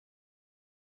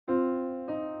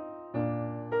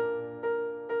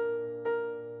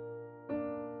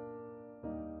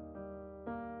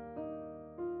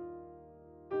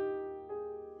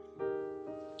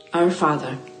Our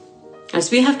Father,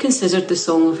 as we have considered the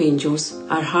Song of Angels,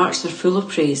 our hearts are full of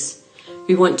praise.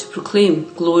 We want to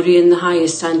proclaim glory in the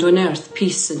highest, and on earth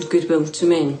peace and goodwill to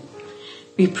men.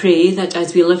 We pray that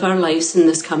as we live our lives in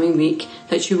this coming week,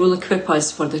 that you will equip us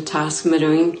for the task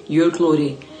mirroring your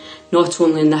glory, not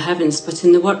only in the heavens but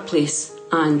in the workplace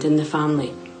and in the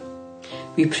family.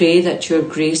 We pray that your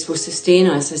grace will sustain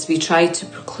us as we try to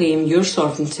proclaim your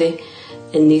sovereignty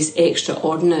in these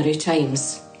extraordinary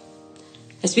times.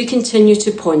 As we continue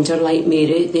to ponder, like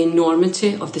Mary, the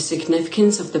enormity of the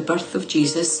significance of the birth of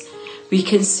Jesus, we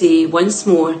can say once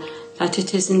more that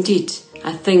it is indeed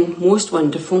a thing most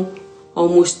wonderful,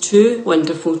 almost too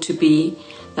wonderful to be,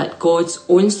 that God's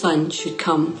own Son should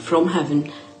come from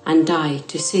heaven and die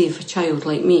to save a child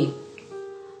like me.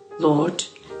 Lord,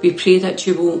 we pray that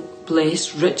you will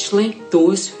bless richly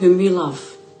those whom we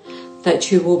love,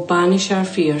 that you will banish our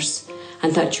fears,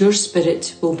 and that your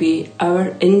Spirit will be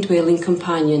our indwelling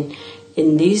companion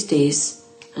in these days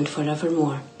and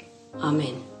forevermore.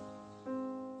 Amen.